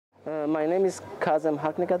My name is Kazem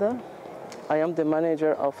Haknikada. I am the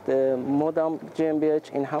manager of the Modam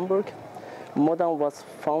GmbH in Hamburg. Modam was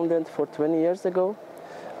founded for 20 years ago,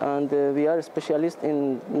 and we are specialists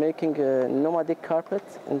in making nomadic carpet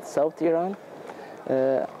in South Iran.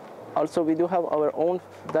 Also, we do have our own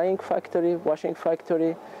dyeing factory, washing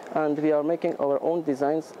factory, and we are making our own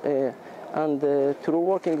designs. Through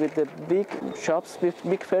working with the big shops, with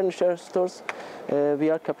big furniture stores,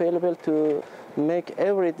 we are capable to make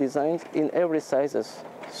every design in every sizes.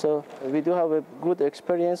 So we do have a good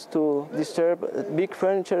experience to disturb big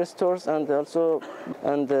furniture stores, and also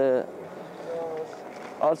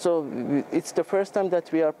it's the first time that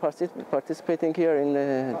we are participating here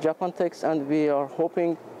in Japan Tex, and we are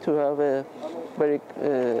hoping to have a very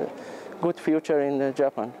good future in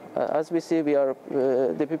Japan. As we see,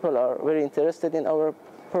 the people are very interested in our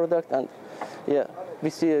product, and yeah, we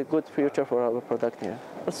see a good future for our product here.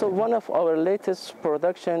 Also, one of our latest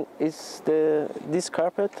production is this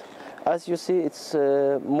carpet. As you see, it's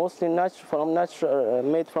mostly made from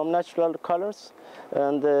natural colors,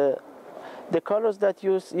 and the colors that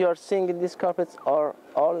you are seeing in these carpets are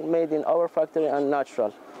all made in our factory and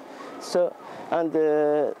natural. So, and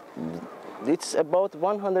it's about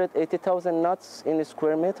 180,000 knots in a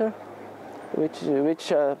square meter,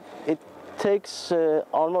 which it takes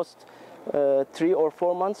almost 3 or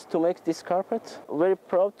 4 months to make this carpet. Very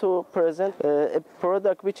proud to present a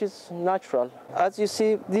product which is natural. As you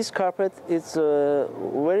see, this carpet is a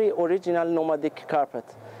very original nomadic carpet.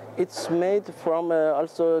 It's made from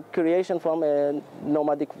also creation from a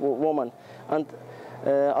nomadic woman. And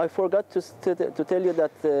I forgot to tell you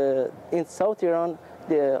that in South Iran,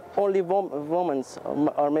 only women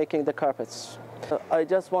are making the carpets. I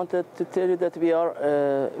just wanted to tell you that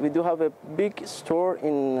we do have a big store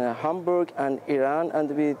in Hamburg and Iran, and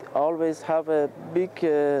we always have a big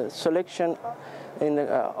selection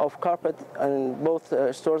of carpet in both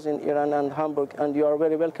stores in Iran and Hamburg, and you are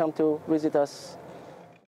very welcome to visit us.